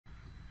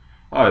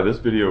Hi, this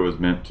video is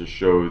meant to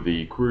show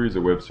the Query as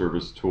a Web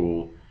Service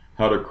tool,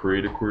 how to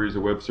create a query as a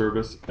web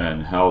service,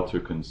 and how to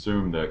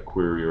consume that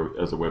query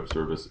as a web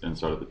service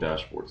inside of the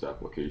dashboards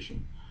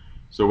application.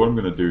 So what I'm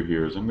going to do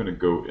here is I'm going to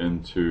go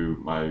into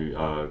my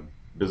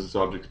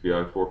BusinessObjects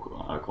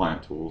BI4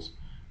 client tools,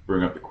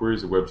 bring up the Query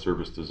as a Web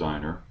Service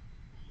Designer,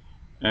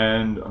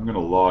 and I'm going to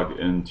log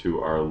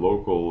into our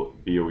local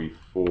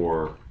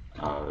BOE4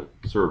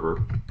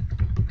 server.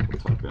 I'll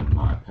type in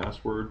my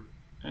password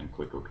and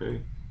click OK.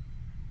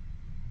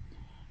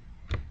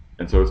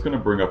 And so it's going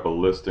to bring up a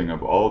listing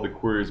of all the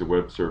queries of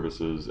web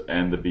services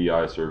and the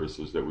BI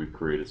services that we've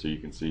created. So you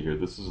can see here,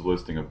 this is a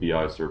listing of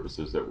BI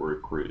services that were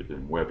created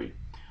in Webby.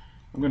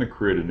 I'm going to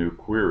create a new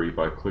query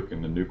by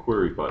clicking the New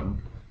Query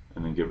button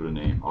and then give it a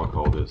name. I'll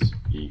call this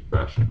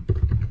eFashion.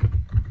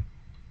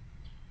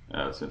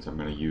 Since I'm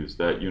going to use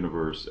that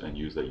universe and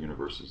use that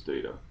universe's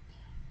data.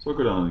 So I'll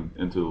go down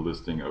into the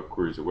listing of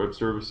queries of web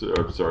services,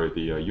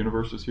 the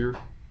universes here,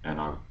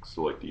 and I'll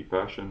select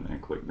eFashion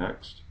and click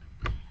Next.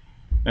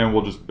 And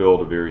we'll just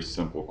build a very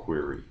simple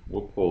query.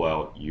 We'll pull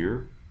out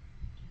year,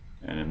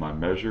 and in my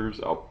measures,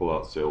 I'll pull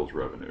out sales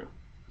revenue.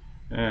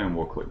 And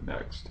we'll click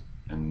Next.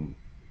 And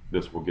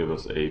this will give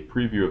us a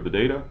preview of the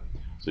data.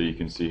 So you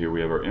can see here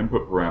we have our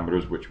input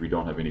parameters, which we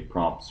don't have any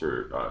prompts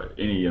or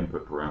any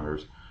input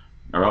parameters.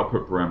 Our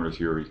output parameters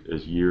here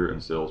is year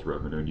and sales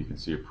revenue, and you can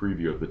see a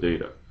preview of the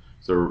data.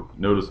 So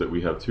notice that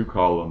we have 2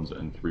 columns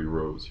and 3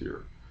 rows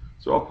here.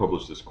 So I'll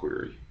publish this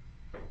query.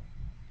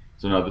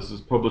 So now this is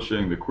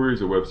publishing the query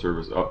as a web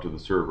service up to the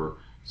server.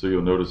 So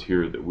you'll notice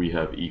here that we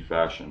have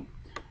eFashion.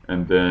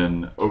 And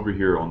then over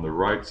here on the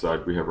right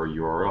side we have our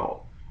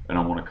URL. And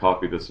I want to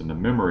copy this into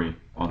memory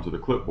onto the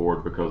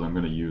clipboard because I'm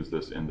going to use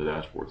this in the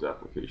dashboards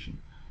application.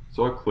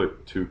 So I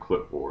click to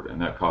clipboard, and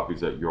that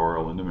copies that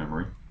URL into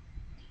memory.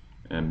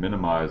 And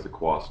minimize the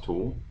Quast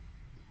tool.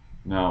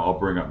 Now I'll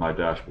bring up my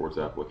dashboards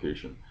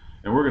application.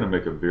 And we're going to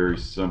make a very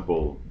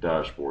simple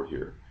dashboard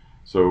here.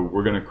 So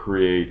we're going to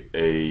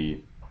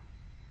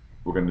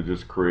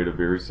just create a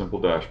very simple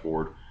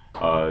dashboard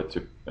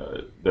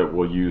that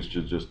we'll use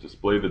to just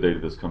display the data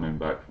that's coming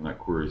back from that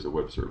query as a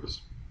web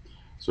service.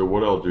 So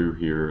what I'll do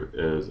here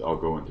is I'll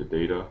go into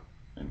Data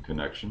and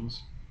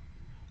Connections,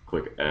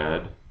 click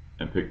Add,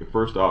 and pick the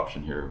first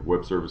option here,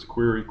 Web Service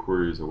Query,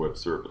 Query as a Web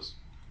Service.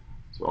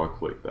 So I'll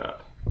click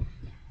that.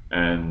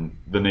 And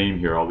the name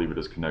here, I'll leave it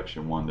as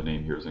Connection 1. The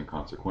name here is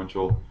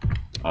inconsequential.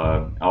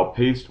 I'll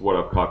paste what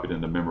I've copied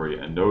into memory,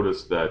 and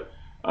notice that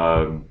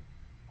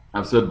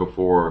I've said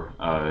before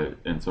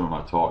in some of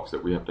my talks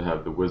that we have to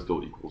have the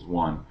WSDL equals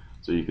 1,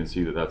 so you can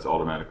see that that's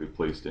automatically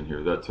placed in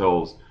here. That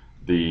tells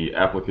the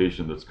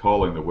application that's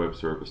calling the web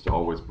service to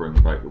always bring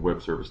back the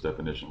web service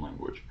definition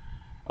language.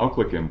 I'll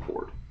click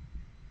Import.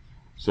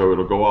 So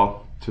it'll go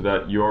off to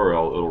that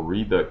URL, it'll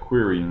read that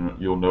query,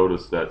 and you'll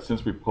notice that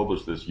since we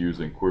published this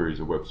using query as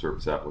a web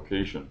service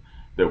application,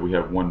 that we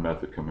have one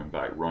method coming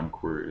back, run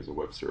query as a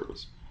web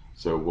service.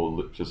 So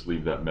we'll just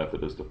leave that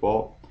method as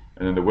default.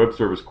 And then the web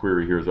service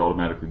query here is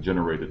automatically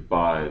generated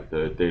by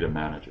the data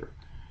manager.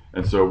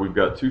 And so we've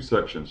got 2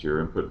 sections here,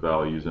 input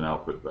values and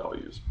output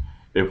values.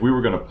 If we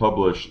were going to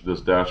publish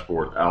this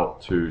dashboard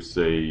out to,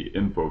 say,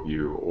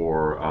 InfoView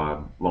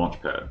or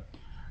Launchpad,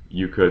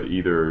 you could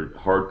either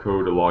hard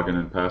code a login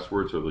and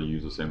password, so they'll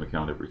use the same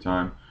account every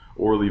time,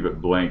 or leave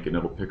it blank and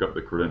it'll pick up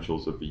the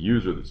credentials of the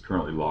user that's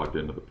currently logged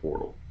into the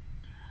portal.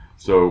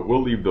 So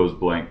we'll leave those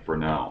blank for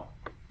now.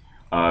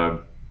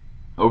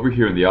 Over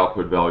here in the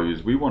output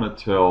values, we want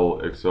to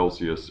tell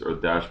Excelsius or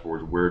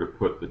dashboards where to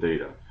put the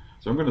data.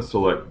 So I'm going to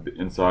select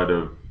inside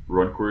of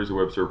Run Query as a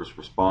Web Service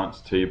Response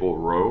Table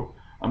Row.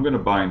 I'm going to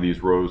bind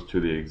these rows to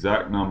the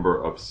exact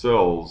number of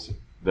cells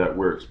that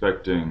we're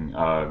expecting,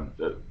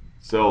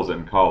 cells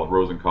and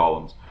rows and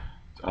columns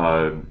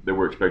that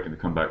we're expecting to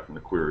come back from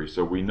the query.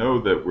 So we know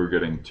that we're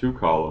getting 2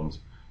 columns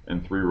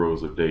and 3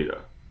 rows of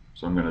data.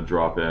 So I'm going to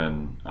drop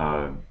in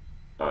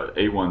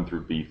A1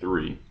 through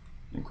B3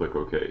 and click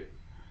OK.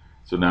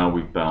 So now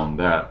we've found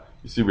that.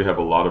 You see we have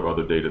a lot of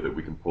other data that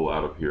we can pull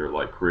out of here,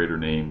 like creator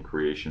name,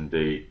 creation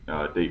date,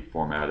 date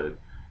formatted,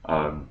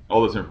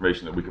 all this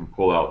information that we can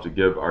pull out to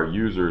give our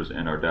users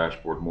and our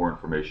dashboard more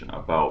information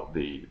about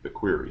the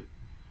query.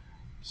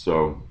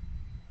 So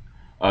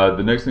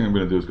the next thing I'm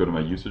going to do is go to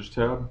my usage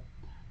tab,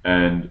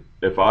 and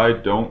if I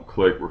don't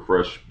click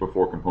refresh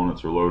before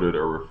components are loaded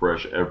or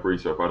refresh every,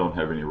 so if I don't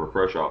have any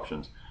refresh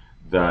options,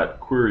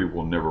 that query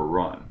will never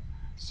run.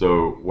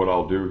 So what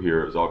I'll do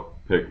here is I'll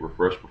pick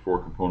refresh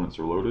before components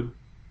are loaded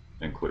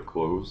and click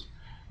close.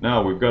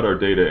 Now we've got our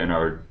data in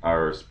our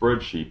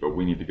spreadsheet, but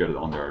we need to get it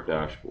onto our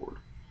dashboard.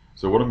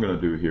 So what I'm going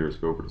to do here is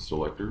go over to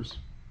selectors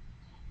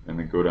and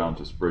then go down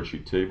to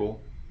spreadsheet table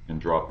and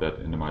drop that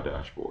into my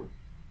dashboard.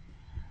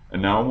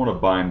 And now I want to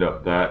bind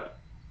up that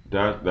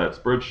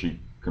spreadsheet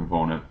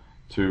component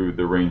to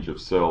the range of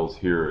cells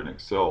here in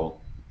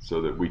Excel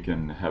so that we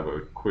can have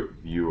a quick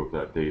view of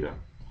that data.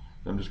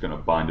 I'm just going to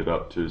bind it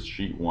up to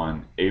sheet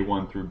 1,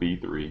 A1 through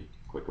B3,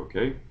 click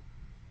OK.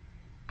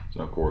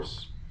 So of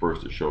course,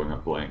 first it's showing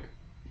up blank.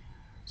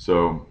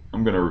 So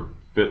I'm going to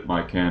fit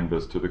my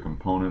canvas to the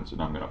components,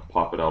 and I'm going to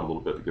pop it out a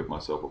little bit to give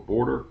myself a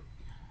border.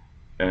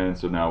 And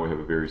so now we have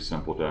a very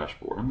simple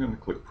dashboard. I'm going to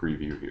click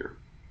preview here.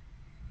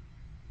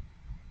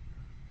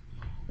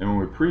 And when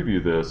we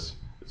preview this,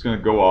 it's going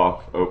to go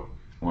off. Oh,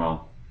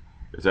 well,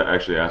 it's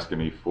actually asking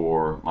me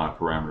for my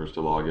parameters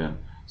to log in.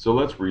 So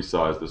let's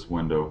resize this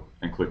window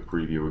and click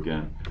preview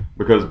again.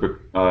 Because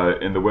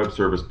in the web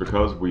service,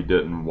 because we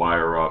didn't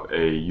wire up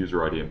a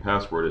user ID and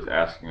password, it's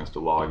asking us to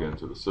log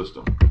into the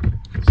system.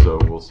 So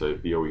we'll say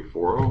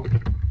BOE40,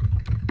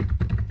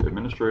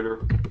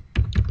 administrator,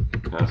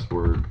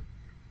 password,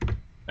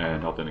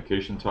 and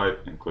authentication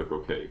type, and click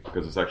OK,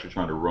 because it's actually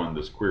trying to run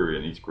this query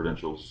and each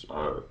credentials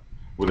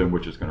within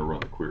which it's going to run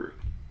the query.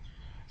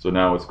 So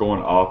now it's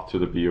going off to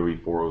the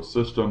BOE40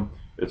 system.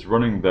 It's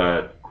running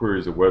that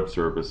queries a web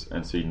service,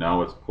 and see,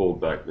 now it's pulled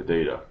back the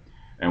data.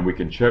 And we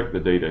can check the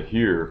data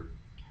here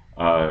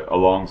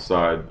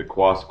alongside the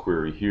quas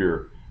query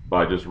here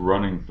by just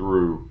running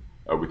through.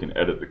 We can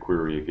edit the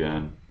query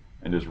again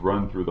and just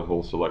run through the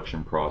whole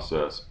selection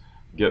process.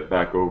 Get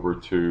back over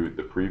to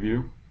the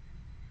preview.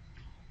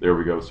 There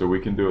we go. So we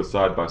can do a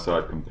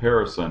side-by-side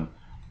comparison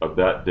of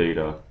that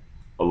data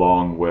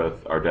along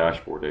with our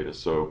dashboard data.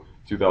 So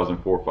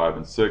 2004, 5,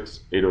 and 6,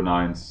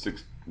 809,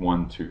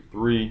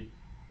 6123,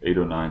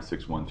 809,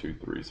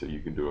 6123. So you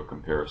can do a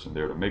comparison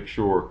there to make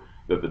sure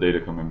that the data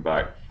coming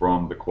back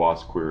from the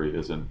quas query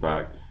is in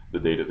fact the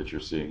data that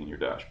you're seeing in your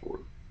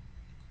dashboard.